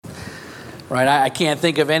right? I can't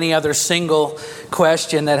think of any other single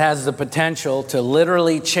question that has the potential to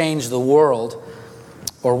literally change the world,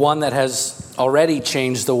 or one that has already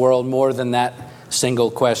changed the world more than that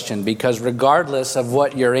single question. Because regardless of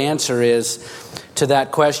what your answer is to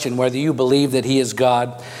that question, whether you believe that He is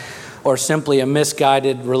God or simply a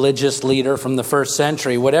misguided religious leader from the first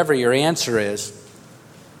century, whatever your answer is,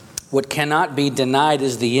 what cannot be denied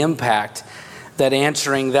is the impact that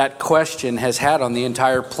answering that question has had on the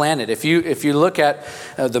entire planet. If you look at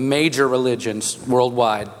the major religions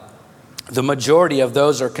worldwide, the majority of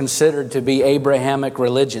those are considered to be Abrahamic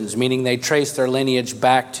religions, meaning they trace their lineage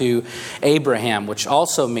back to Abraham, which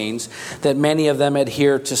also means that many of them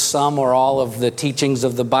adhere to some or all of the teachings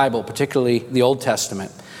of the Bible, particularly the Old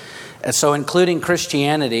Testament. And so including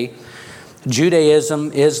Christianity,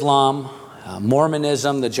 Judaism, Islam,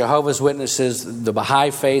 Mormonism, the Jehovah's Witnesses, the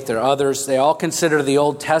Baha'i Faith, or others, they all consider the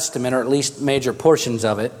Old Testament, or at least major portions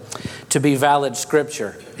of it, to be valid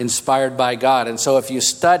scripture, inspired by God. And so if you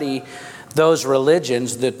study those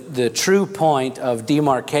religions, the true point of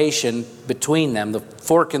demarcation between them, the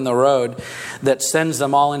fork in the road that sends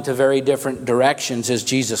them all into very different directions, is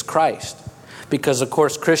Jesus Christ. Because, of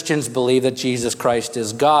course, Christians believe that Jesus Christ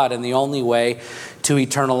is God and the only way to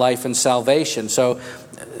eternal life and salvation. So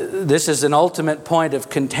this is an ultimate point of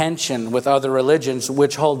contention with other religions,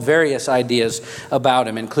 which hold various ideas about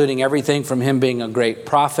Him, including everything from Him being a great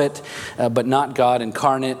prophet, but not God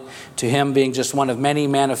incarnate, to Him being just one of many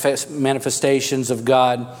manifestations of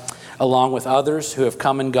God, along with others who have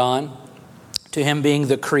come and gone, to Him being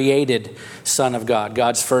the created Son of God,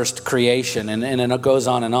 God's first creation, and it goes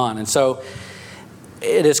on and on. And so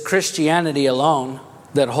it is Christianity alone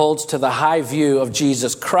that holds to the high view of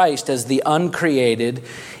Jesus Christ as the uncreated,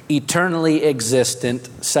 eternally existent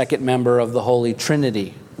second member of the Holy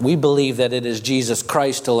Trinity. We believe that it is Jesus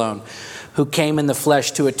Christ alone who came in the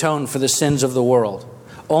flesh to atone for the sins of the world.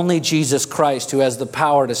 Only Jesus Christ who has the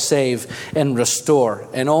power to save and restore.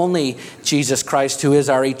 And only Jesus Christ who is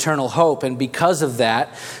our eternal hope. And because of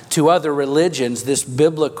that, to other religions, this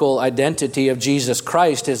biblical identity of Jesus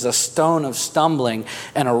Christ is a stone of stumbling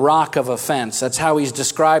and a rock of offense. That's how He's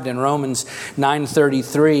described in Romans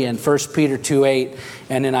 9:33 and 1 Peter 2:8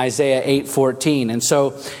 and in Isaiah 8:14. And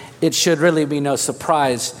so it should really be no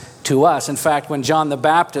surprise to us. In fact, when John the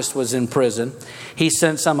Baptist was in prison, he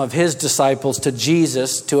sent some of his disciples to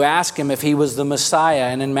Jesus to ask Him if He was the Messiah.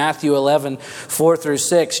 And in Matthew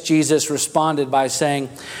 11:4-6, Jesus responded by saying,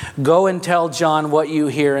 "Go and tell John what you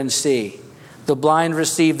hear and see. The blind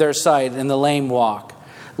receive their sight and the lame walk.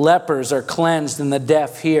 Lepers are cleansed and the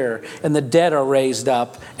deaf hear, and the dead are raised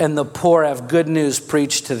up, and the poor have good news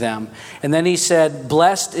preached to them." And then He said,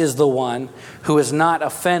 "Blessed is the one who is not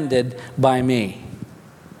offended by me."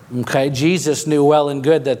 Okay, Jesus knew well and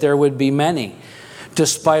good that there would be many,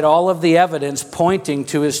 despite all of the evidence pointing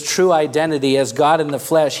to His true identity as God in the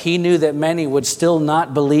flesh. He knew that many would still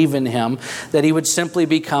not believe in Him, that He would simply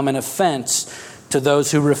become an offense to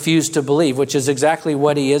those who refuse to believe, which is exactly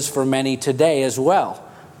what He is for many today as well.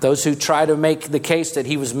 Those who try to make the case that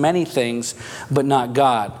He was many things, but not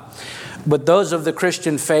God. But those of the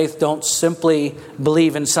Christian faith don't simply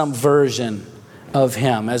believe in some version of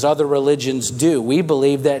Him, as other religions do. We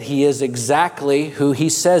believe that He is exactly who He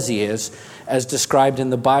says He is, as described in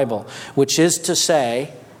the Bible, which is to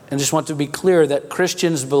say, and I just want to be clear, that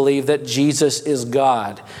Christians believe that Jesus is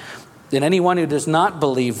God. And anyone who does not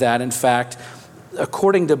believe that, in fact,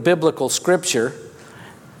 according to biblical scripture,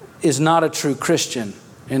 is not a true Christian.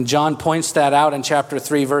 And John points that out in chapter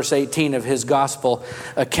 3, verse 18 of his gospel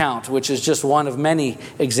account, which is just one of many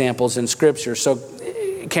examples in scripture. So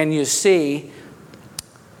can you see,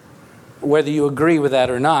 whether you agree with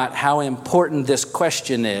that or not, how important this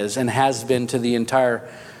question is and has been to the entire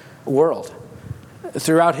world?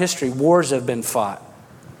 Throughout history, wars have been fought,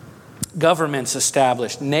 governments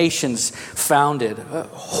established, nations founded,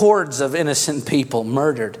 hordes of innocent people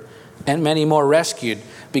murdered, and many more rescued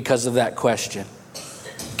because of that question.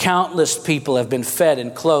 Countless people have been fed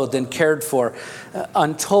and clothed and cared for.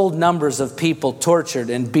 Untold numbers of people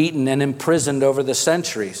tortured and beaten and imprisoned over the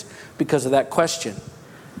centuries because of that question.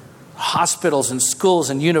 Hospitals and schools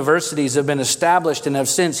and universities have been established and have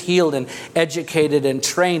since healed and educated and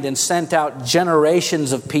trained and sent out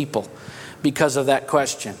generations of people because of that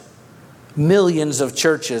question. Millions of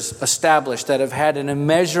churches established that have had an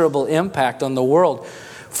immeasurable impact on the world,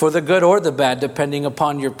 for the good or the bad, depending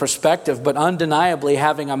upon your perspective, but undeniably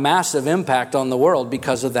having a massive impact on the world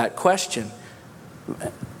because of that question.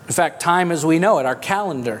 In fact, time as we know it, our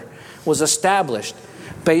calendar, was established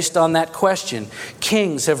based on that question.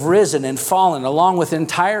 Kings have risen and fallen along with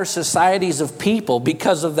entire societies of people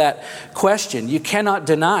because of that question. You cannot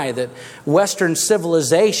deny that Western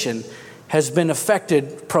civilization has been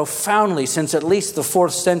affected profoundly since at least the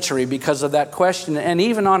 4th century because of that question. And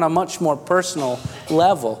even on a much more personal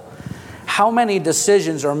level, how many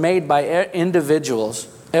decisions are made by individuals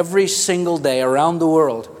every single day around the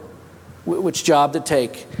world? Which job to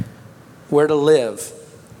take, where to live,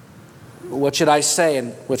 what should I say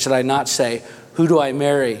and what should I not say? Who do I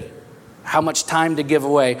marry? How much time to give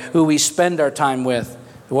away? Who we spend our time with?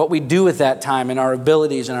 What we do with that time and our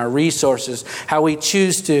abilities and our resources? How we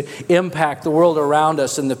choose to impact the world around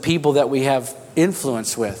us and the people that we have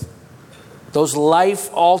influence with? Those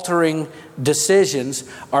life-altering decisions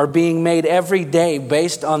are being made every day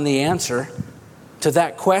based on the answer to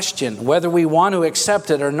that question. Whether we want to accept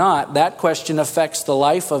it or not, that question affects the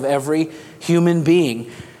life of every human being,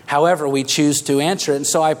 however we choose to answer it. And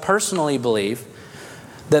so I personally believe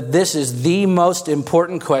that this is the most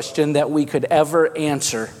important question that we could ever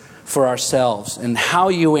answer for ourselves. And how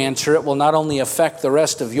you answer it will not only affect the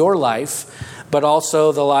rest of your life, but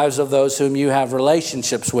also the lives of those whom you have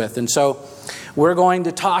relationships with. And so we're going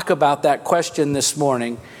to talk about that question this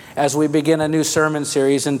morning as we begin a new sermon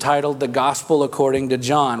series entitled The Gospel According to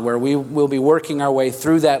John, where we will be working our way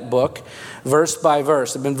through that book verse by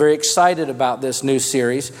verse. I've been very excited about this new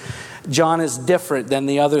series. John is different than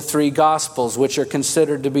the other 3 Gospels, which are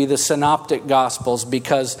considered to be the synoptic Gospels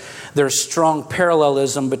because there's strong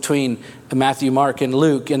parallelism between Matthew, Mark, and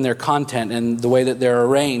Luke in their content and the way that they're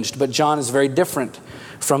arranged. But John is very different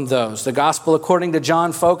from those. The Gospel according to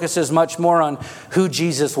John focuses much more on who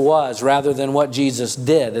Jesus was rather than what Jesus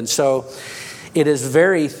did. And so it is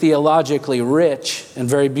very theologically rich and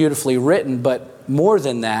very beautifully written, but more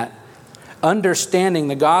than that, understanding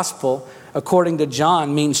the Gospel according to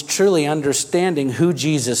John means truly understanding who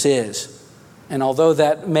Jesus is. And although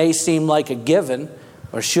that may seem like a given,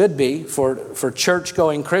 or should be for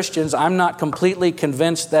church-going Christians, I'm not completely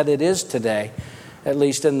convinced that it is today, at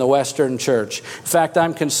least in the Western church. In fact,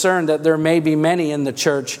 I'm concerned that there may be many in the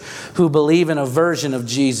church who believe in a version of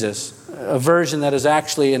Jesus, a version that is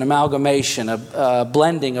actually an amalgamation, a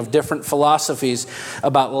blending of different philosophies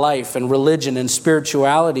about life and religion and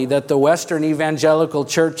spirituality that the Western evangelical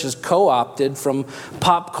church has co-opted from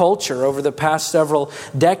pop culture over the past several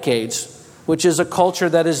decades, which is a culture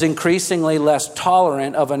that is increasingly less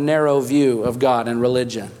tolerant of a narrow view of God and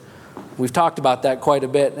religion. We've talked about that quite a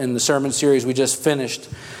bit in the sermon series we just finished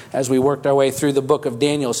as we worked our way through the book of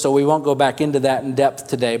Daniel, so we won't go back into that in depth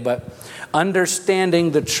today, but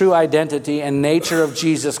understanding the true identity and nature of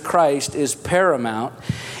Jesus Christ is paramount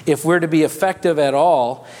if we're to be effective at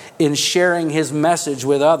all in sharing his message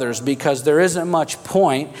with others, because there isn't much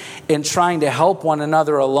point in trying to help one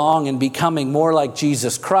another along and becoming more like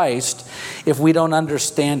Jesus Christ if we don't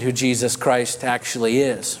understand who Jesus Christ actually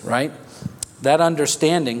is, right? That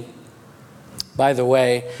understanding, by the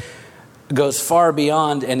way, goes far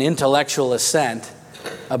beyond an intellectual assent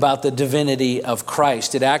about the divinity of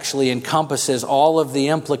Christ. It actually encompasses all of the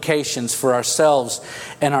implications for ourselves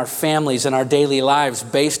and our families and our daily lives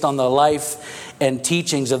based on the life and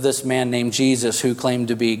teachings of this man named Jesus who claimed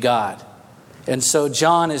to be God. And so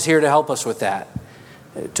John is here to help us with that,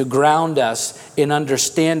 to ground us in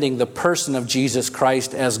understanding the person of Jesus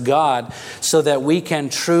Christ as God so that we can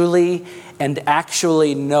truly and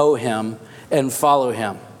actually know him and follow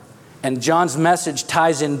him. And John's message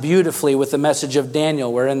ties in beautifully with the message of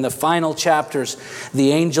Daniel, where in the final chapters,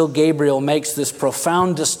 the angel Gabriel makes this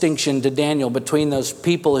profound distinction to Daniel between those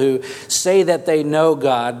people who say that they know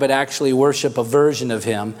God, but actually worship a version of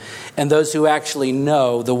him, and those who actually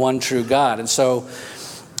know the one true God. And so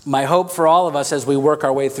my hope for all of us as we work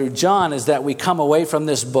our way through John is that we come away from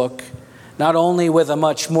this book not only with a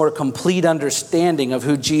much more complete understanding of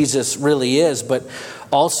who Jesus really is, but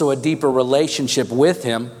also a deeper relationship with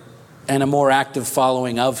him and a more active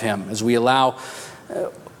following of him as we allow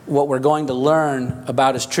what we're going to learn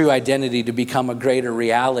about his true identity to become a greater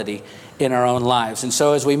reality in our own lives. And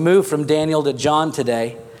so as we move from Daniel to John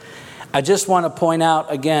today, I just want to point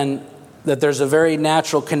out again that there's a very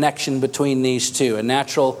natural connection between these two, a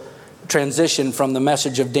natural transition from the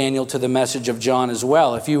message of Daniel to the message of John as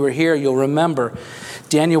well. If you were here, you'll remember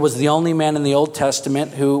Daniel was the only man in the Old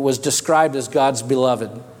Testament who was described as God's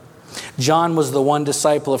beloved. John was the one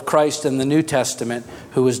disciple of Christ in the New Testament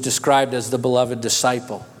who was described as the beloved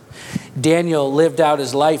disciple. Daniel lived out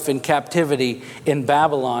his life in captivity in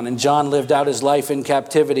Babylon, and John lived out his life in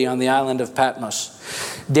captivity on the island of Patmos.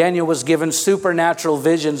 Daniel was given supernatural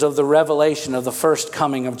visions of the revelation of the first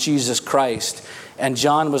coming of Jesus Christ. And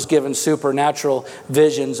John was given supernatural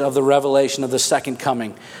visions of the revelation of the second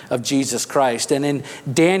coming of Jesus Christ. And in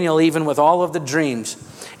Daniel, even with all of the dreams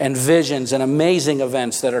and visions and amazing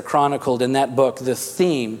events that are chronicled in that book, the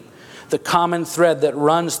theme, the common thread that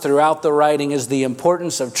runs throughout the writing is the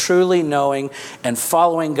importance of truly knowing and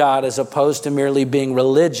following God as opposed to merely being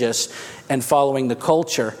religious and following the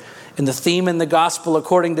culture. And the theme in the gospel,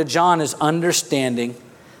 according to John, is understanding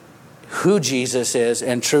who Jesus is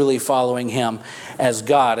and truly following him as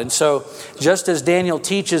God. And so, just as Daniel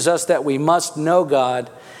teaches us that we must know God,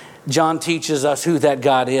 John teaches us who that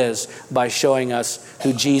God is by showing us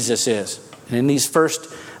who Jesus is. And in these first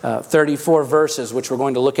 34 verses, which we're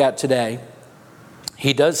going to look at today,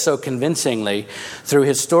 he does so convincingly through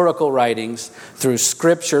historical writings, through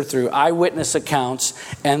scripture, through eyewitness accounts,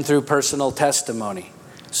 and through personal testimony.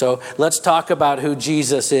 So let's talk about who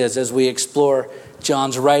Jesus is as we explore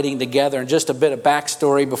John's writing together. And just a bit of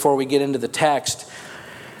backstory before we get into the text.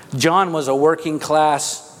 John was a working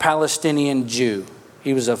class Palestinian Jew.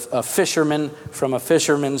 He was a fisherman from a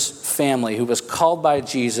fisherman's family who was called by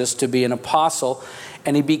Jesus to be an apostle,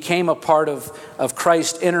 and he became a part of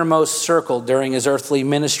Christ's innermost circle during his earthly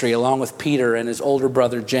ministry, along with Peter and his older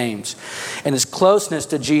brother James. And his closeness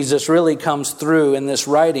to Jesus really comes through in this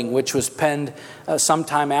writing, which was penned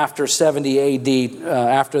sometime after 70 AD,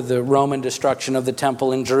 after the Roman destruction of the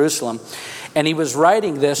temple in Jerusalem. And he was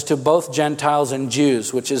writing this to both Gentiles and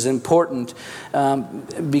Jews, which is important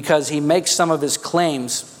because he makes some of his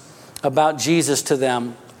claims about Jesus to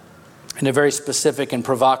them in a very specific and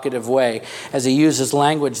provocative way, as he uses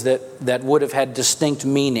language that would have had distinct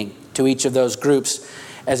meaning to each of those groups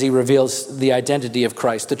as he reveals the identity of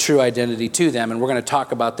Christ, the true identity to them. And we're going to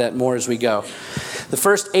talk about that more as we go. The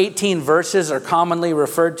first 18 verses are commonly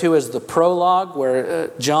referred to as the prologue, where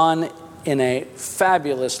John, in a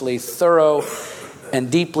fabulously thorough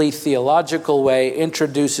and deeply theological way,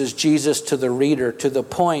 introduces Jesus to the reader to the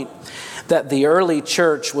point that the early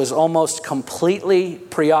church was almost completely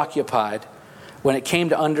preoccupied when it came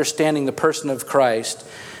to understanding the person of Christ.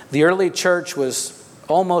 The early church was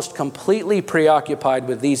almost completely preoccupied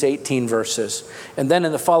with these 18 verses. And then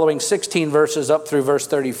in the following 16 verses up through verse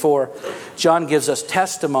 34, John gives us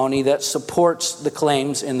testimony that supports the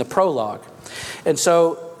claims in the prologue. And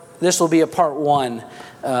so this will be a part one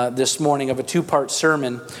this morning of a two-part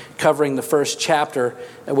sermon covering the first chapter,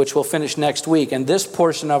 which we'll finish next week. And this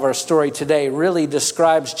portion of our story today really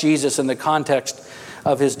describes Jesus in the context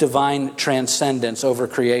of his divine transcendence over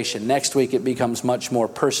creation. Next week it becomes much more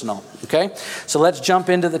personal. Okay? So let's jump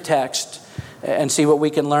into the text and see what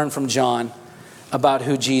we can learn from John about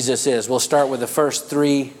who Jesus is. We'll start with the first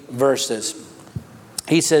 3 verses.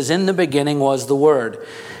 He says, "In the beginning was the Word,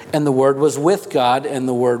 and the Word was with God, and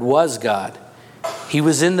the Word was God. He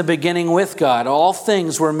was in the beginning with God. All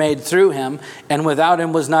things were made through him, and without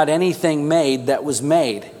him was not anything made that was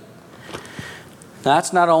made." Now,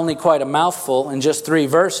 that's not only quite a mouthful in just 3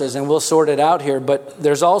 verses, and we'll sort it out here, but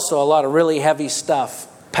there's also a lot of really heavy stuff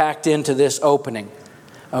packed into this opening.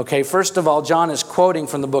 Okay, first of all, John is quoting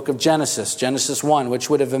from the book of Genesis, Genesis 1, which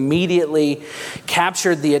would have immediately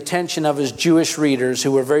captured the attention of his Jewish readers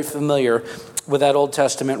who were very familiar with that Old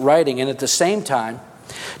Testament writing. And at the same time,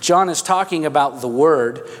 John is talking about the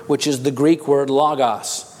word, which is the Greek word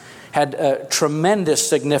logos. Had tremendous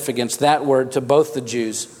significance, that word, to both the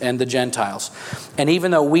Jews and the Gentiles. And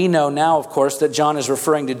even though we know now, of course, that John is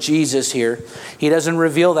referring to Jesus here, he doesn't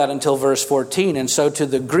reveal that until verse 14. And so to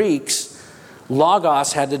the Greeks,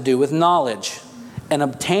 logos had to do with knowledge. And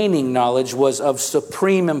obtaining knowledge was of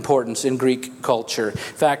supreme importance in Greek culture. In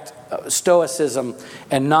fact, Stoicism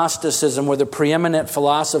and Gnosticism were the preeminent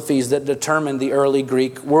philosophies that determined the early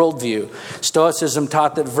Greek worldview. Stoicism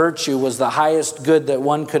taught that virtue was the highest good that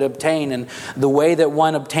one could obtain, and the way that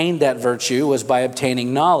one obtained that virtue was by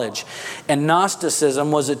obtaining knowledge. And Gnosticism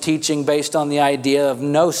was a teaching based on the idea of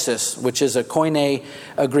gnosis, which is a koine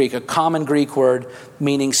Greek, a common Greek word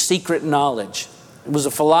meaning secret knowledge. It was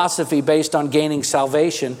a philosophy based on gaining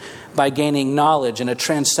salvation by gaining knowledge in a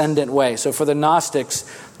transcendent way. So for the Gnostics,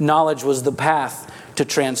 knowledge was the path to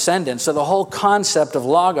transcendence. So the whole concept of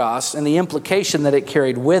logos and the implication that it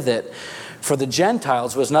carried with it for the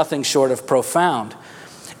Gentiles was nothing short of profound.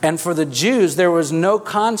 And for the Jews, there was no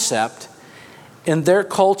concept in their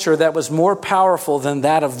culture that was more powerful than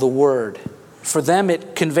that of the Word. For them,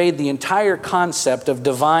 it conveyed the entire concept of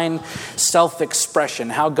divine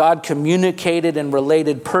self-expression, how God communicated and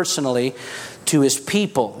related personally to his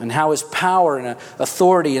people, and how his power and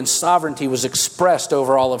authority and sovereignty was expressed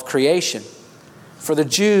over all of creation. For the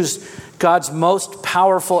Jews, God's most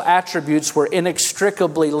powerful attributes were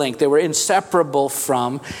inextricably linked. They were inseparable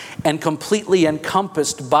from and completely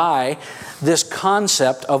encompassed by this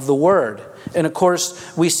concept of the Word. And of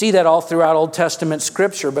course, we see that all throughout Old Testament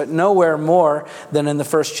Scripture, but nowhere more than in the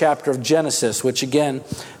first chapter of Genesis, which again,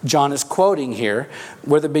 John is quoting here,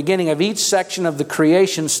 where the beginning of each section of the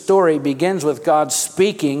creation story begins with God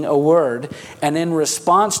speaking a word, and in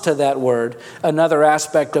response to that word, another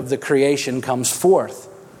aspect of the creation comes forth.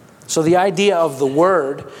 So the idea of the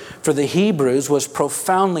Word for the Hebrews was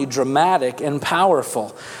profoundly dramatic and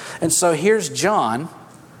powerful. And so here's John,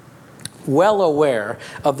 well aware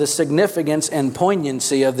of the significance and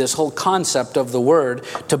poignancy of this whole concept of the Word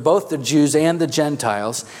to both the Jews and the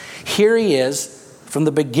Gentiles. Here he is, from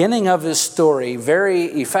the beginning of his story, very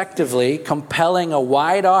effectively compelling a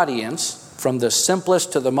wide audience, from the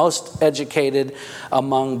simplest to the most educated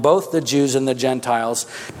among both the Jews and the Gentiles,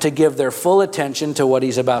 to give their full attention to what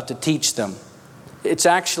he's about to teach them. It's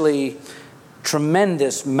actually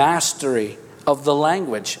tremendous mastery of the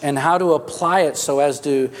language and how to apply it so as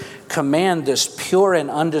to command this pure and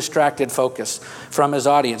undistracted focus from his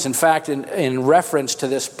audience. In fact, in reference to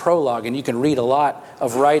this prologue, and you can read a lot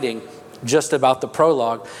of writing just about the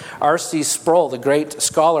prologue, R.C. Sproul, the great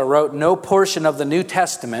scholar, wrote, "No portion of the New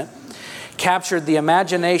Testament captured the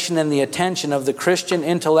imagination and the attention of the Christian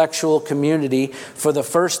intellectual community for the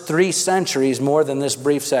first 3 centuries more than this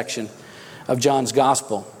brief section of John's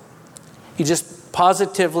Gospel." He just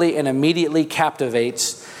positively and immediately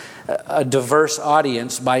captivates a diverse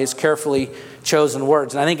audience by his carefully chosen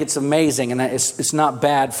words. And I think it's amazing, and it's not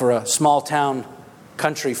bad for a small town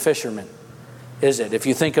country fisherman, is it? If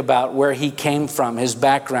you think about where he came from, his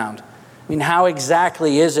background. I mean, how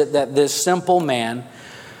exactly is it that this simple man,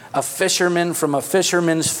 a fisherman from a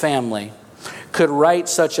fisherman's family, could write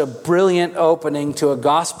such a brilliant opening to a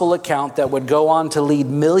gospel account that would go on to lead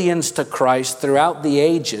millions to Christ throughout the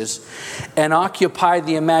ages and occupy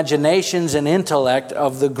the imaginations and intellect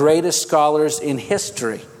of the greatest scholars in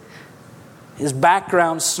history? His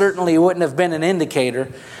background certainly wouldn't have been an indicator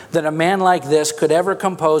that a man like this could ever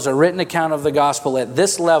compose a written account of the gospel at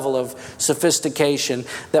this level of sophistication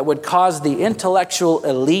that would cause the intellectual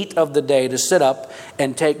elite of the day to sit up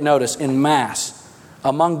and take notice in mass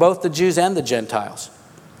among both the Jews and the Gentiles.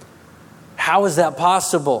 How is that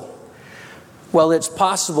possible? Well, it's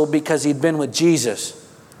possible because he'd been with Jesus.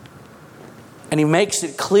 And he makes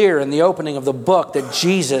it clear in the opening of the book that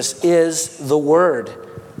Jesus is the Word.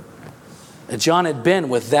 And John had been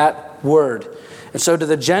with that Word. And so to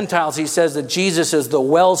the Gentiles, he says that Jesus is the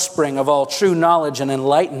wellspring of all true knowledge and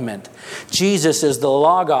enlightenment. Jesus is the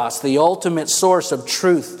Logos, the ultimate source of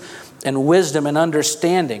truth and wisdom and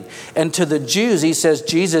understanding. And to the Jews, he says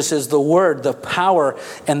Jesus is the Word, the power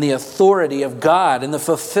and the authority of God, and the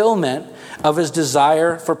fulfillment of his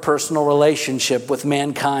desire for personal relationship with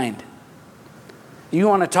mankind. You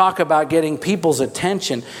want to talk about getting people's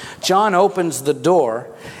attention. John opens the door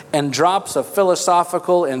and drops a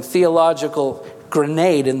philosophical and theological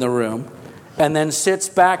grenade in the room, and then sits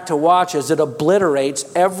back to watch as it obliterates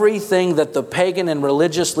everything that the pagan and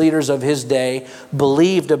religious leaders of his day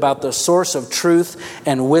believed about the source of truth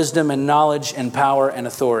and wisdom and knowledge and power and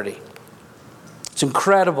authority. It's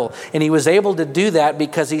incredible. And he was able to do that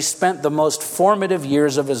because he spent the most formative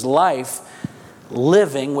years of his life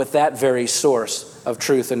living with that very source of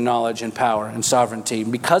truth and knowledge and power and sovereignty.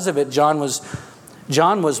 And because of it, John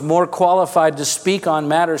was more qualified to speak on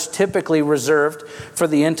matters typically reserved for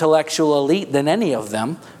the intellectual elite than any of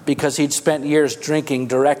them, because he'd spent years drinking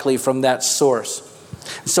directly from that source.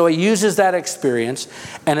 So he uses that experience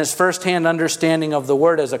and his firsthand understanding of the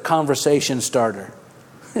Word as a conversation starter.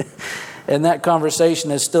 And that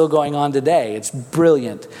conversation is still going on today. It's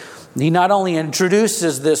brilliant. He not only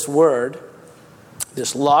introduces this Word,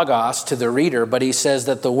 this Logos, to the reader, but he says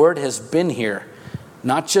that the Word has been here.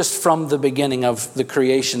 Not just from the beginning of the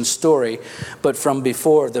creation story, but from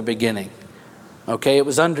before the beginning. Okay, it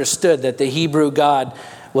was understood that the Hebrew God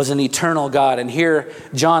was an eternal God. And here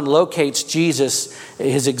John locates Jesus,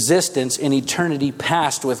 his existence in eternity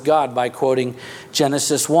past with God by quoting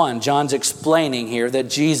Genesis 1. John's explaining here that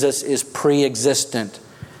Jesus is pre-existent.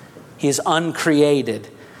 He is uncreated.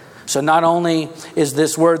 So not only is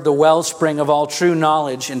this Word the wellspring of all true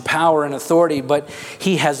knowledge and power and authority, but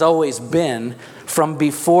he has always been from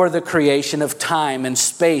before the creation of time and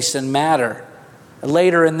space and matter.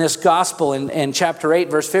 Later in this gospel, in chapter 8,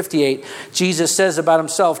 verse 58, Jesus says about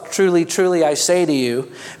himself, "Truly, truly, I say to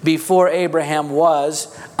you, before Abraham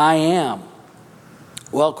was, I am."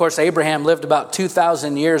 Well, of course, Abraham lived about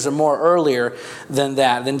 2,000 years or more earlier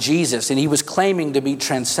than Jesus. And he was claiming to be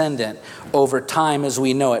transcendent over time as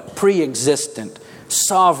we know it, pre-existent,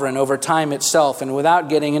 sovereign over time itself. And without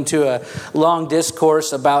getting into a long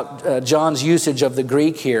discourse about John's usage of the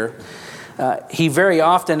Greek here, he very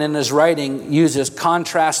often in his writing uses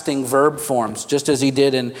contrasting verb forms, just as he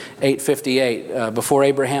did in 8:58. Before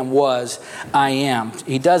Abraham was, I am.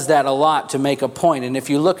 He does that a lot to make a point. And if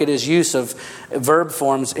you look at his use of verb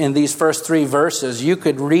forms in these first 3 verses, you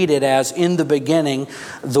could read it as, in the beginning,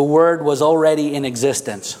 the Word was already in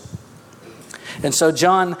existence. And so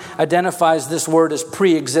John identifies this word as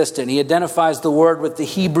pre-existent. He identifies the word with the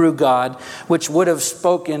Hebrew God, which would have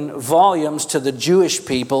spoken volumes to the Jewish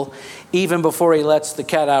people even before he lets the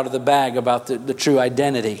cat out of the bag about the true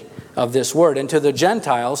identity of this word. And to the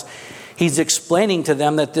Gentiles, he's explaining to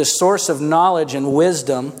them that this source of knowledge and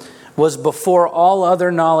wisdom was before all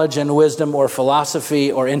other knowledge and wisdom or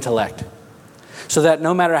philosophy or intellect. So that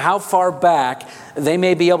no matter how far back they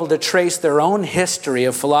may be able to trace their own history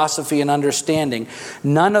of philosophy and understanding,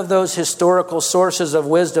 none of those historical sources of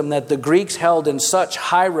wisdom that the Greeks held in such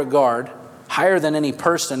high regard, higher than any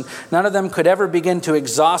person, none of them could ever begin to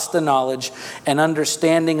exhaust the knowledge and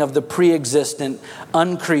understanding of the pre-existent,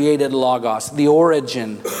 uncreated Logos, the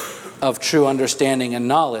origin of true understanding and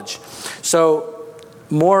knowledge. So,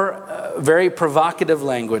 more very provocative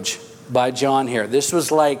language by John here. This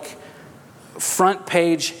was like front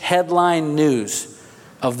page headline news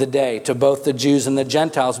of the day to both the Jews and the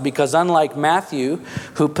Gentiles, because unlike Matthew,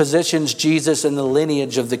 who positions Jesus in the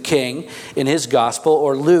lineage of the king in his gospel,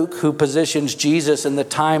 or Luke, who positions Jesus in the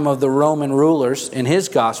time of the Roman rulers in his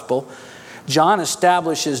gospel, John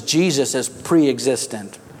establishes Jesus as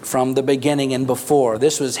pre-existent from the beginning and before.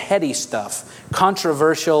 This was heady stuff,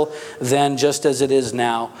 controversial then just as it is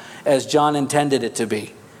now, as John intended it to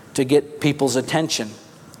be, to get people's attention.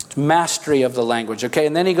 Mastery of the language. Okay,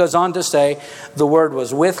 and then he goes on to say, the Word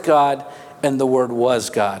was with God and the Word was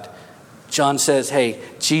God. John says, hey,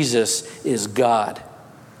 Jesus is God.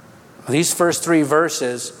 These first 3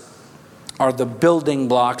 verses are the building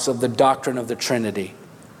blocks of the doctrine of the Trinity.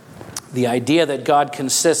 The idea that God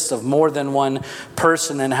consists of more than one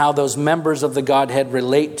person and how those members of the Godhead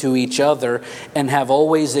relate to each other and have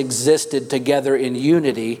always existed together in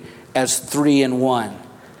unity as 3 in 1.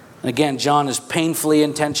 Again, John is painfully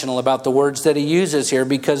intentional about the words that he uses here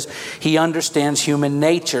because he understands human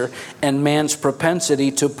nature and man's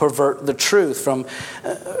propensity to pervert the truth. From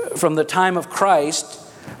the time of Christ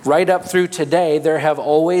right up through today, there have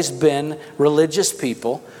always been religious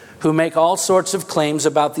people who make all sorts of claims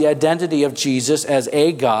about the identity of Jesus as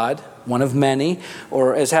a God, one of many,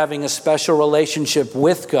 or as having a special relationship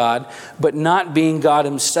with God, but not being God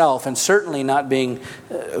himself, and certainly not being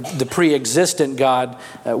the pre-existent God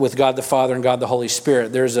with God the Father and God the Holy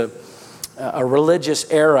Spirit. There's a religious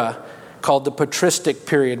era called the patristic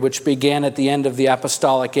period, which began at the end of the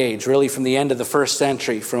apostolic age, really from the end of the first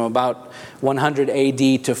century, from about 100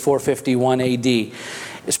 AD to 451 AD.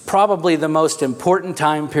 It's probably the most important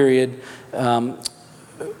time period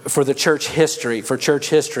for church history,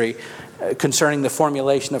 concerning the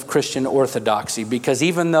formulation of Christian orthodoxy. Because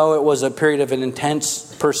even though it was a period of an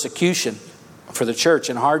intense persecution for the church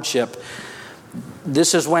and hardship,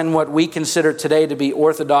 this is when what we consider today to be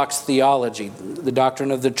orthodox theology, the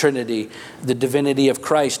doctrine of the Trinity, the divinity of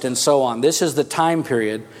Christ, and so on. This is the time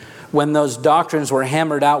period when those doctrines were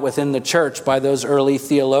hammered out within the church by those early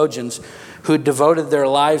theologians who devoted their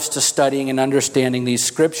lives to studying and understanding these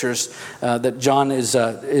scriptures that John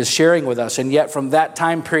is sharing with us. And yet from that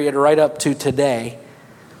time period right up to today,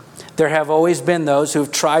 there have always been those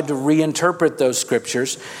who've tried to reinterpret those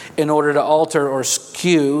scriptures in order to alter or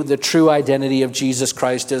skew the true identity of Jesus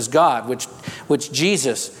Christ as God, which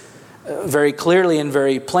Jesus very clearly and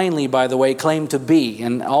very plainly, by the way, claimed to be,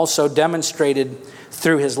 and also demonstrated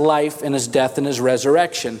through his life and his death and his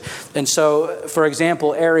resurrection. And so, for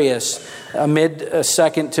example, Arius, a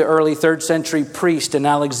mid-2nd to early 3rd century priest in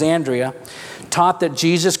Alexandria, taught that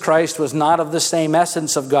Jesus Christ was not of the same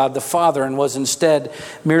essence of God the Father and was instead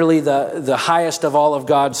merely the highest of all of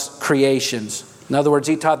God's creations. In other words,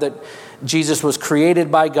 he taught that Jesus was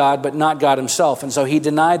created by God, but not God himself. And so he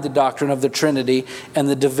denied the doctrine of the Trinity and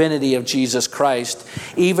the divinity of Jesus Christ,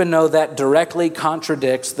 even though that directly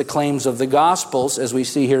contradicts the claims of the Gospels, as we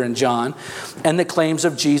see here in John, and the claims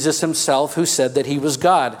of Jesus himself, who said that he was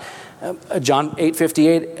God. John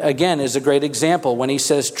 8:58, again, is a great example when he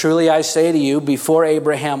says, "Truly I say to you, before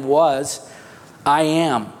Abraham was, I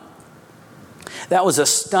am." That was a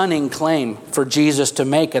stunning claim for Jesus to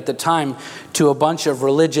make at the time to a bunch of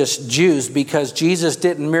religious Jews, because Jesus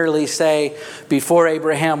didn't merely say, before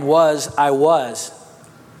Abraham was, I was.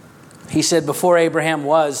 He said, before Abraham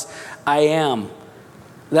was, I am.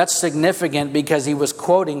 That's significant because he was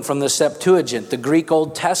quoting from the Septuagint, the Greek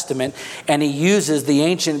Old Testament, and he uses the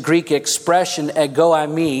ancient Greek expression ego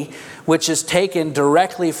eimi, which is taken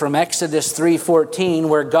directly from Exodus 3:14,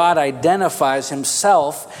 where God identifies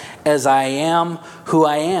himself as I am who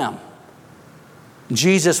I am.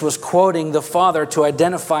 Jesus was quoting the Father to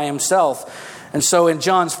identify himself. And so in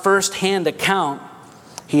John's first-hand account,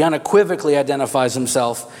 he unequivocally identifies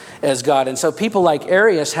himself as God. And so people like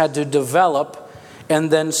Arius had to develop and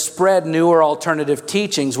then spread newer alternative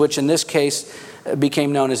teachings, which in this case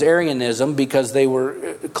became known as Arianism, because they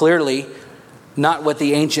were clearly not what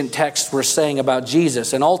the ancient texts were saying about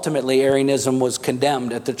Jesus. And ultimately, Arianism was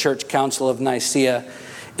condemned at the Church Council of Nicaea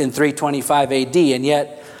in 325 AD. And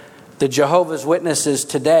yet, the Jehovah's Witnesses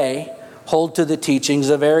today hold to the teachings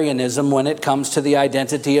of Arianism when it comes to the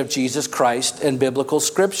identity of Jesus Christ and biblical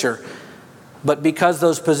scripture. But because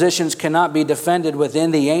those positions cannot be defended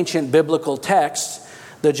within the ancient biblical texts,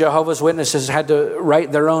 the Jehovah's Witnesses had to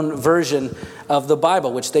write their own version of the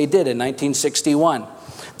Bible, which they did in 1961.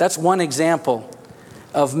 That's one example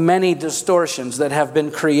of many distortions that have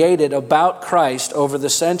been created about Christ over the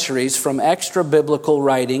centuries from extra-biblical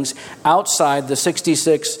writings outside the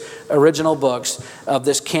 66 original books of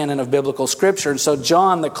this canon of biblical scripture. And so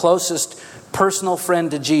John, the closest personal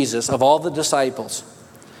friend to Jesus of all the disciples,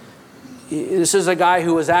 this is a guy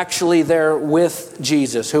who was actually there with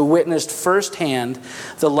Jesus, who witnessed firsthand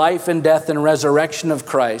the life and death and resurrection of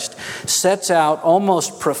Christ, sets out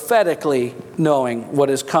almost prophetically knowing what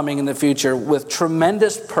is coming in the future with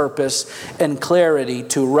tremendous purpose and clarity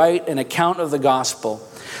to write an account of the gospel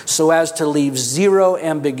so as to leave zero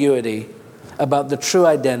ambiguity about the true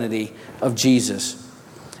identity of Jesus.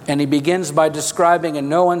 And he begins by describing in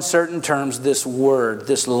no uncertain terms this word,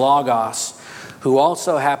 this logos, who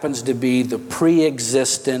also happens to be the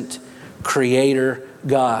pre-existent creator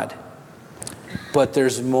God. But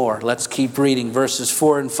there's more. Let's keep reading verses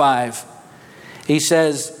 4 and 5. He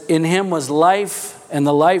says, in him was life, and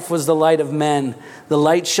the life was the light of men. The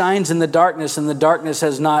light shines in the darkness, and the darkness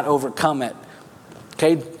has not overcome it.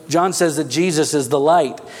 Okay, John says that Jesus is the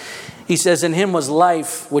light. He says, in him was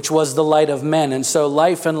life, which was the light of men. And so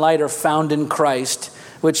life and light are found in Christ,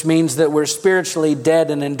 which means that we're spiritually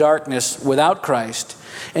dead and in darkness without Christ.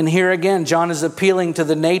 And here again, John is appealing to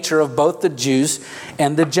the nature of both the Jews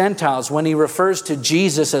and the Gentiles. When he refers to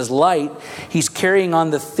Jesus as light, he's carrying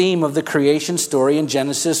on the theme of the creation story in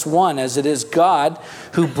Genesis 1, as it is God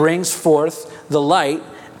who brings forth the light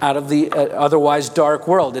out of the otherwise dark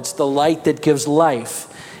world. It's the light that gives life.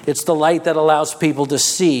 It's the light that allows people to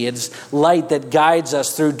see. It's light that guides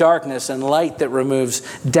us through darkness, and light that removes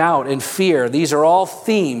doubt and fear. These are all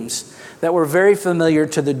themes that were very familiar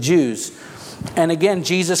to the Jews. And again,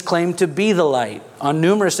 Jesus claimed to be the light. On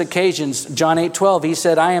numerous occasions, John 8:12, he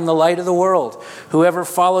said, I am the light of the world. Whoever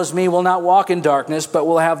follows me will not walk in darkness, but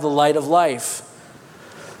will have the light of life.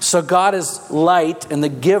 So God is light and the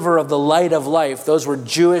giver of the light of life. Those were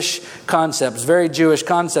Jewish concepts, very Jewish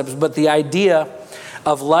concepts. But the idea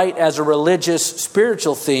of light as a religious,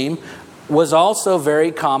 spiritual theme was also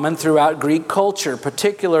very common throughout Greek culture,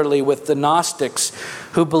 particularly with the Gnostics,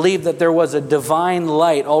 who believed that there was a divine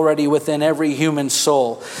light already within every human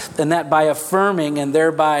soul, and that by affirming and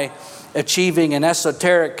thereby achieving an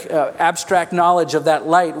esoteric, abstract knowledge of that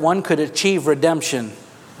light, one could achieve redemption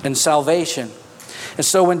and salvation. And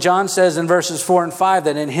so when John says in verses 4 and 5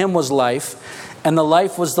 that in him was life, and the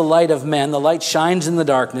life was the light of men, the light shines in the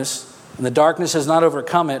darkness, and the darkness has not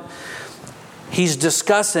overcome it, he's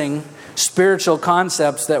discussing spiritual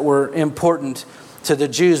concepts that were important to the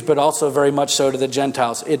Jews, but also very much so to the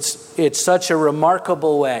Gentiles. It's such a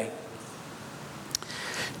remarkable way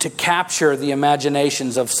to capture the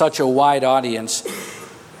imaginations of such a wide audience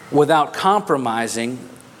without compromising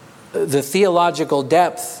the theological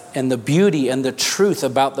depth and the beauty and the truth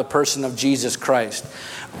about the person of Jesus Christ,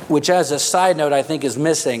 which, as a side note, I think is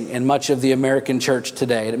missing in much of the American church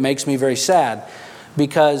today. And it makes me very sad,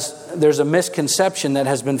 because there's a misconception that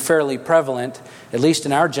has been fairly prevalent, at least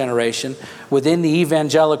in our generation, within the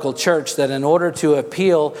evangelical church, that in order to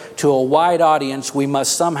appeal to a wide audience, we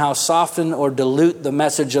must somehow soften or dilute the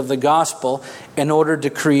message of the gospel in order to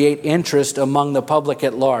create interest among the public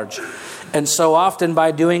at large. And so often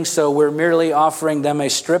by doing so, we're merely offering them a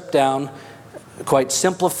stripped down, quite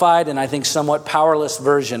simplified, and I think somewhat powerless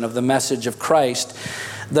version of the message of Christ,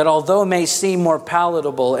 that although may seem more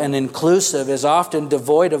palatable and inclusive, is often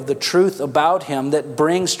devoid of the truth about him that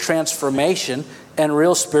brings transformation and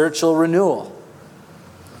real spiritual renewal.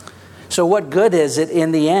 So what good is it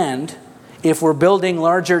in the end if we're building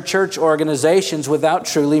larger church organizations without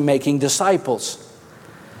truly making disciples?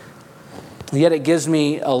 Yet it gives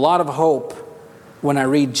me a lot of hope when I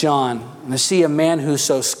read John. And I see a man who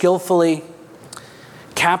so skillfully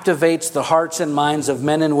captivates the hearts and minds of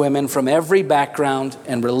men and women from every background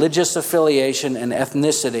and religious affiliation and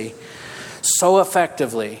ethnicity so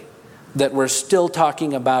effectively that we're still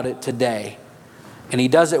talking about it today. And he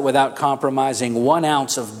does it without compromising 1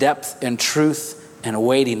 ounce of depth and truth and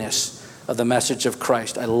weightiness of the message of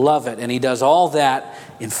Christ. I love it. And he does all that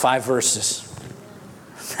in 5 verses.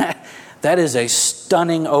 That is a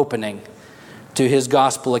stunning opening to his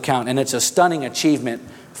gospel account. And it's a stunning achievement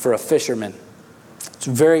for a fisherman. It's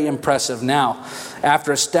very impressive. Now,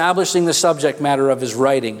 after establishing the subject matter of his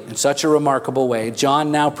writing in such a remarkable way,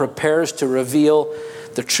 John now prepares to reveal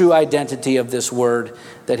the true identity of this word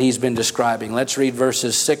that he's been describing. Let's read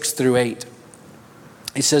verses 6 through 8.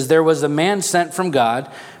 He says, "There was a man sent from God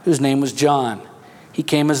whose name was John. He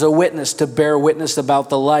came as a witness to bear witness about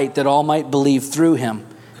the light, that all might believe through him.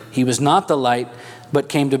 He was not the light, but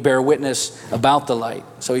came to bear witness about the light."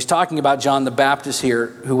 So he's talking about John the Baptist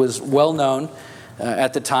here, who was well known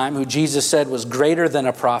at the time, who Jesus said was greater than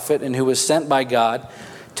a prophet, and who was sent by God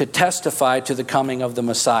to testify to the coming of the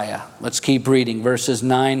Messiah. Let's keep reading verses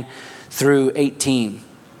 9 through 18.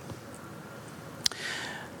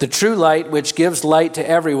 "The true light, which gives light to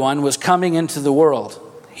everyone, was coming into the world.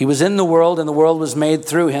 He was in the world, and the world was made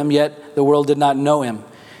through him, yet the world did not know him.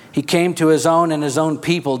 He came to his own, and his own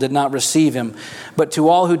people did not receive him. But to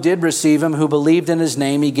all who did receive him, who believed in his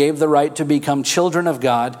name, he gave the right to become children of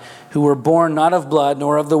God, who were born not of blood,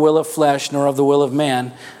 nor of the will of flesh, nor of the will of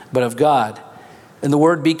man, but of God. And the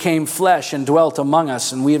Word became flesh and dwelt among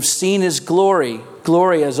us, and we have seen his glory,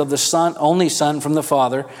 glory as of the Son, only Son from the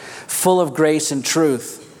Father, full of grace and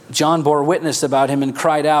truth. John bore witness about him and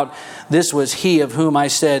cried out, 'This was he of whom I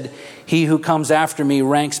said, he who comes after me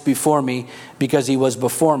ranks before me, because he was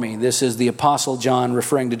before me.'" This is the Apostle John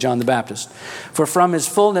referring to John the Baptist. "For from his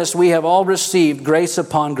fullness we have all received grace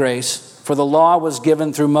upon grace. For the law was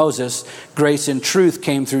given through Moses, grace and truth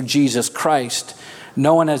came through Jesus Christ.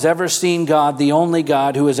 No one has ever seen God, the only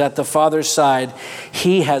God who is at the Father's side.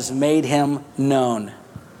 He has made him known."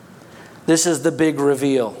 This is the big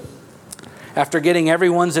reveal. After getting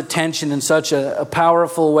everyone's attention in such a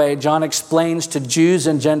powerful way, John explains to Jews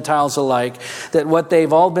and Gentiles alike that what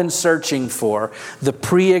they've all been searching for, the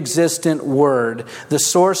pre-existent Word, the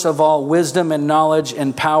source of all wisdom and knowledge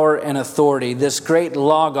and power and authority, this great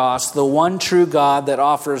Logos, the one true God that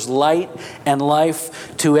offers light and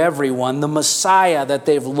life to everyone, the Messiah that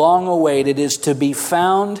they've long awaited, is to be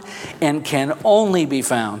found and can only be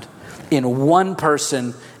found in one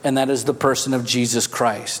person, and that is the person of Jesus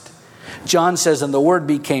Christ. John says, "And the Word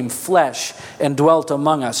became flesh and dwelt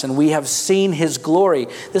among us, and we have seen his glory."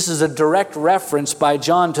 This is a direct reference by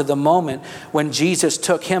John to the moment when Jesus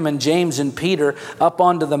took him and James and Peter up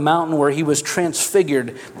onto the mountain where he was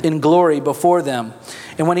transfigured in glory before them.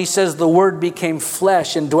 And when he says the Word became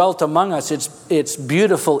flesh and dwelt among us, it's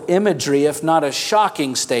beautiful imagery, if not a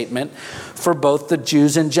shocking statement, for both the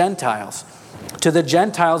Jews and Gentiles. To the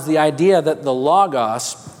Gentiles, the idea that the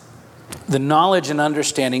Logos, the knowledge and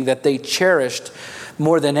understanding that they cherished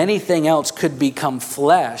more than anything else, could become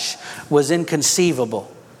flesh, was inconceivable.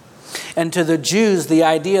 And to the Jews, the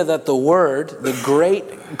idea that the Word, the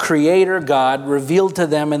great Creator God revealed to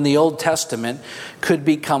them in the Old Testament, could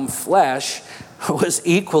become flesh was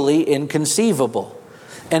equally inconceivable.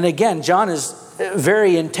 And again, John is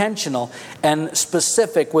very intentional and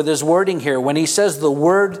specific with his wording here. When he says the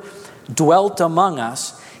Word dwelt among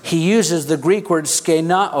us, he uses the Greek word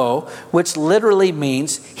skenao, which literally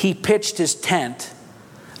means he pitched his tent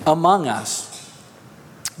among us.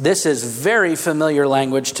 This is very familiar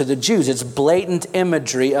language to the Jews. It's blatant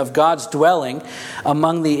imagery of God's dwelling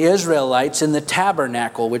among the Israelites in the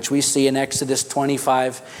tabernacle, which we see in Exodus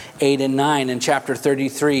 25, 8 and 9, and chapter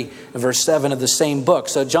 33, verse 7 of the same book.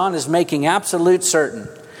 So John is making absolute certain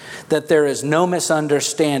that there is no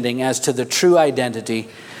misunderstanding as to the true identity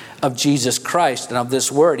of Jesus Christ and of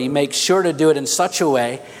this word. He makes sure to do it in such a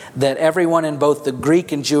way that everyone in both the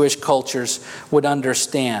Greek and Jewish cultures would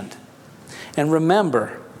understand. And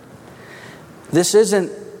remember, this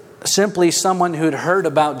isn't simply someone who'd heard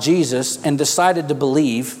about Jesus and decided to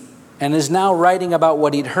believe and is now writing about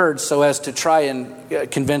what he'd heard so as to try and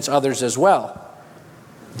convince others as well.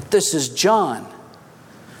 This is John,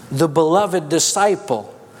 the beloved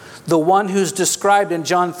disciple, the one who's described in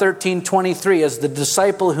John 13:23 as the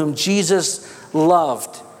disciple whom Jesus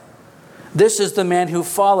loved. This is the man who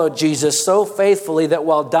followed Jesus so faithfully that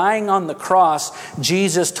while dying on the cross,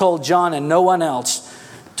 Jesus told John and no one else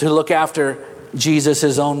to look after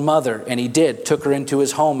Jesus' own mother, and he took her into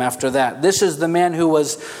his home after that. This is the man who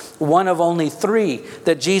was one of only 3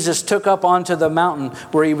 that Jesus took up onto the mountain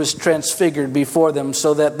where he was transfigured before them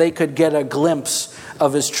so that they could get a glimpse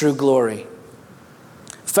of his true glory.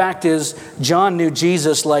 Fact is, John knew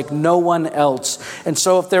Jesus like no one else. And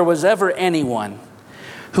so if there was ever anyone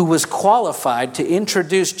who was qualified to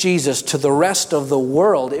introduce Jesus to the rest of the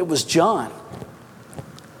world, it was John.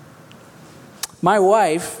 My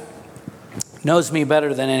wife knows me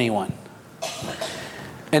better than anyone.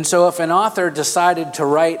 And so if an author decided to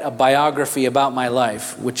write a biography about my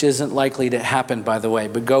life, which isn't likely to happen, by the way,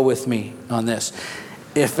 but go with me on this.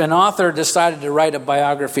 If an author decided to write a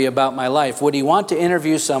biography about my life, would he want to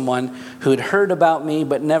interview someone who'd heard about me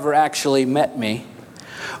but never actually met me?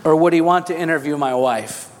 Or would he want to interview my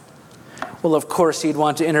wife? Well, of course, he'd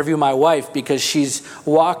want to interview my wife because she's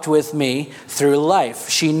walked with me through life.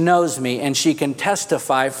 She knows me, and she can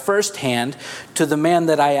testify firsthand to the man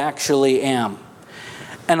that I actually am.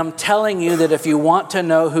 And I'm telling you that if you want to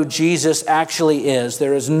know who Jesus actually is,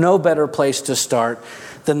 there is no better place to start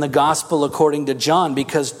than the gospel according to John,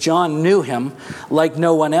 because John knew him like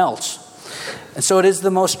no one else. And so it is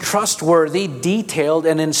the most trustworthy, detailed,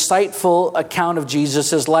 and insightful account of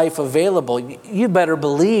Jesus' life available. You better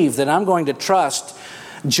believe that I'm going to trust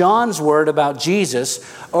John's word about Jesus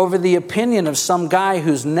over the opinion of some guy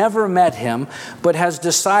who's never met him, but has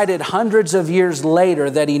decided hundreds of years later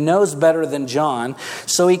that he knows better than John.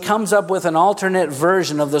 So he comes up with an alternate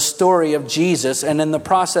version of the story of Jesus, and in the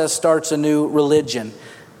process starts a new religion.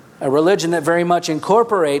 A religion that very much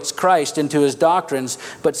incorporates Christ into his doctrines,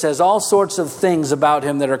 but says all sorts of things about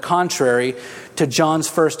him that are contrary to John's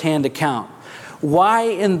firsthand account. Why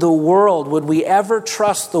in the world would we ever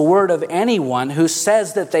trust the word of anyone who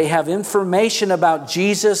says that they have information about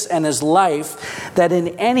Jesus and his life that in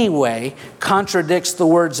any way contradicts the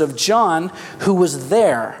words of John, who was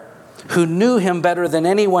there, who knew him better than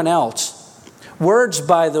anyone else? Words,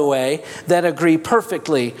 by the way, that agree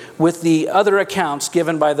perfectly with the other accounts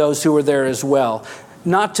given by those who were there as well.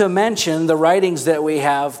 Not to mention the writings that we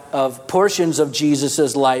have of portions of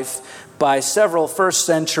Jesus' life by several first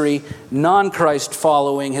century non-Christ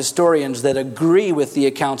following historians that agree with the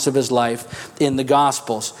accounts of his life in the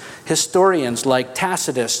Gospels. Historians like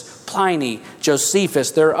Tacitus, Pliny,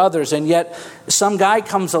 Josephus, there are others, and yet some guy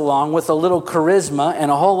comes along with a little charisma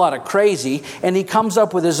and a whole lot of crazy, and he comes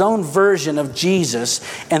up with his own version of Jesus,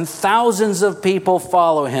 and thousands of people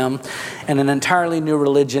follow him, and an entirely new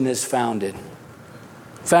religion is founded.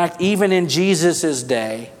 In fact, even in Jesus'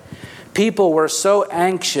 day, people were so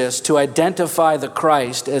anxious to identify the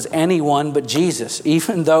Christ as anyone but Jesus,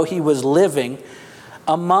 even though he was living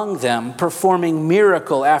among them, performing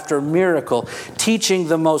miracle after miracle, teaching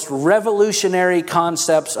the most revolutionary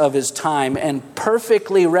concepts of his time, and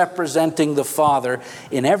perfectly representing the Father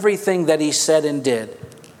in everything that he said and did.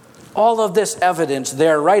 All of this evidence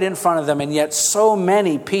there right in front of them, and yet so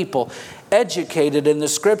many people educated in the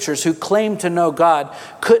scriptures who claimed to know God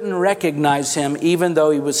couldn't recognize him even though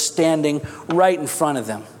he was standing right in front of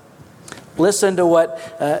them. Listen to what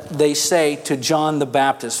they say to John the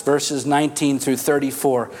Baptist, verses 19 through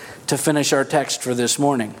 34, to finish our text for this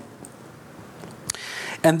morning.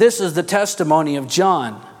 And this is the testimony of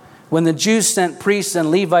John. When the Jews sent priests and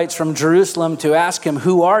Levites from Jerusalem to ask him,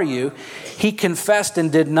 "Who are you?" he confessed and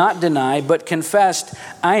did not deny, but confessed,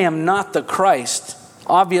 "I am not the Christ."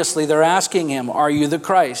 Obviously, they're asking him, "Are you the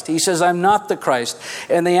Christ?" He says, "I'm not the Christ."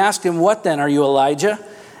 And they asked him, "What then? Are you Elijah?"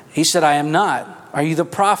 He said, "I am not." "Are you the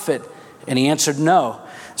prophet?" And he answered, "No."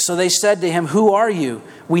 So they said to him, "Who are you?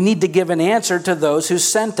 We need to give an answer to those who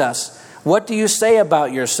sent us. What do you say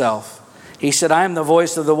about yourself?" He said, "I am the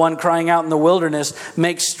voice of the one crying out in the wilderness,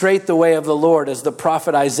 'Make straight the way of the Lord,' as the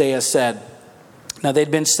prophet Isaiah said." Now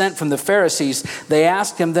they'd been sent from the Pharisees. They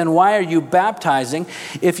asked him, "Then why are you baptizing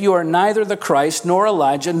if you are neither the Christ, nor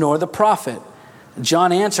Elijah, nor the prophet?"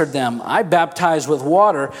 John answered them, "I baptize with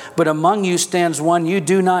water, but among you stands one you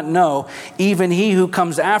do not know, even he who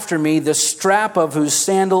comes after me, the strap of whose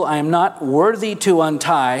sandal I am not worthy to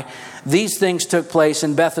untie." These things took place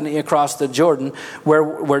in Bethany across the Jordan,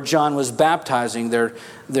 where John was baptizing.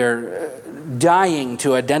 They're dying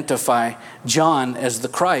to identify John as the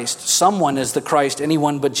Christ. Someone as the Christ,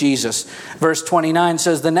 anyone but Jesus. Verse 29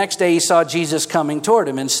 says, "The next day he saw Jesus coming toward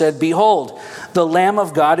him and said, 'Behold, the Lamb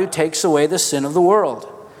of God who takes away the sin of the world.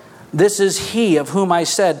 This is he of whom I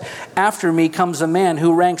said, after me comes a man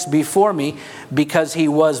who ranks before me because he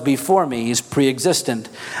was before me.'" He's pre-existent.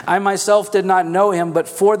 "I myself did not know him, but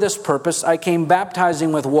for this purpose I came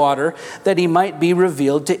baptizing with water that he might be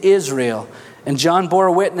revealed to Israel." And John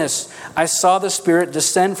bore witness, I saw the Spirit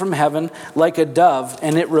descend from heaven like a dove,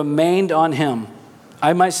 and it remained on him.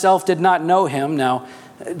 I myself did not know him. Now,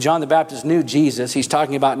 John the Baptist knew Jesus. He's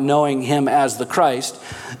talking about knowing him as the Christ.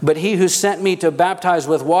 But he who sent me to baptize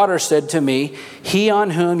with water said to me, he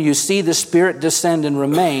on whom you see the Spirit descend and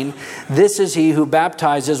remain, this is he who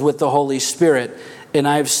baptizes with the Holy Spirit. And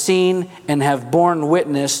I have seen and have borne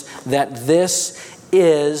witness that this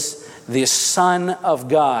is the Son of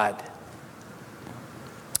God.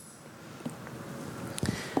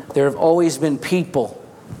 There have always been people,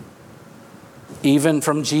 even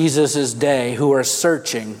from Jesus' day, who are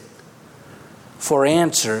searching for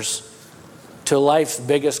answers to life's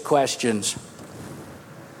biggest questions.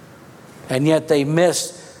 And yet they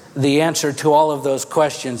miss the answer to all of those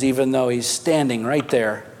questions, even though he's standing right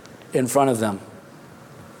there in front of them.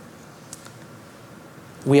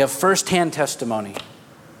 We have firsthand testimony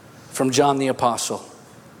from John the Apostle.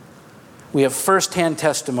 We have firsthand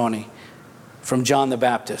testimony from John the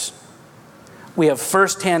Baptist. We have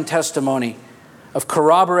firsthand testimony of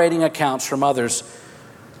corroborating accounts from others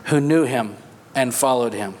who knew him and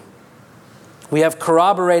followed him. We have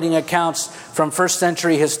corroborating accounts from first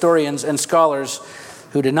century historians and scholars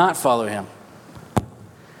who did not follow him.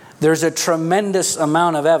 There's a tremendous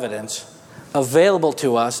amount of evidence available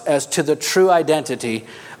to us as to the true identity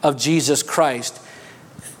of Jesus Christ.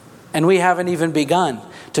 And we haven't even begun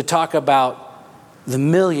to talk about the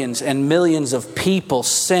millions and millions of people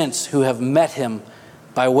since who have met him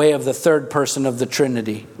by way of the third person of the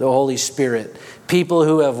Trinity, the Holy Spirit. People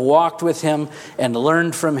who have walked with him and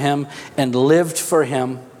learned from him and lived for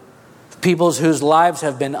him. People whose lives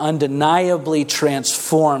have been undeniably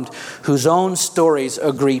transformed, whose own stories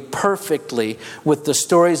agree perfectly with the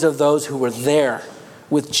stories of those who were there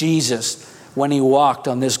with Jesus when he walked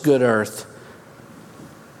on this good earth.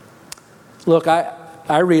 Look,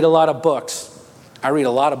 I read a lot of books.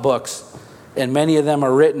 And many of them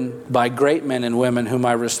are written by great men and women whom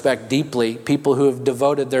I respect deeply, people who have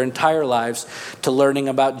devoted their entire lives to learning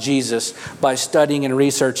about Jesus by studying and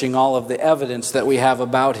researching all of the evidence that we have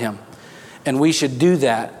about him. And we should do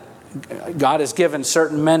that. God has given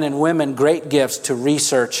certain men and women great gifts to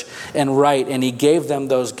research and write, and he gave them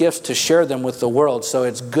those gifts to share them with the world. So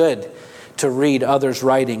it's good to read others'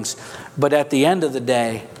 writings. But at the end of the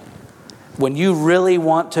day, when you really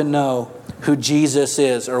want to know who Jesus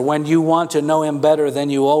is, or when you want to know him better than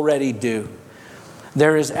you already do,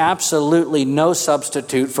 there is absolutely no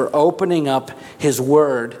substitute for opening up his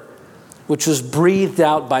word, which was breathed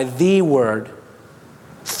out by the word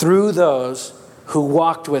through those who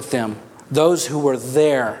walked with him, those who were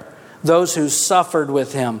there, those who suffered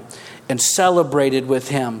with him and celebrated with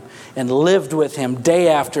him and lived with him day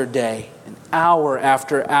after day and hour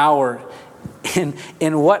after hour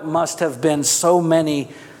in what must have been so many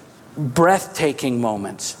breathtaking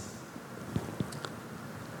moments,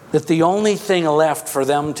 that the only thing left for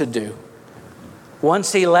them to do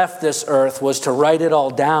once he left this earth was to write it all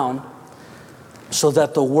down so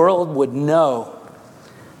that the world would know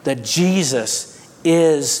that Jesus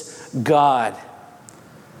is God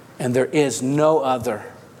and there is no other.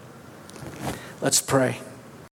 Let's pray.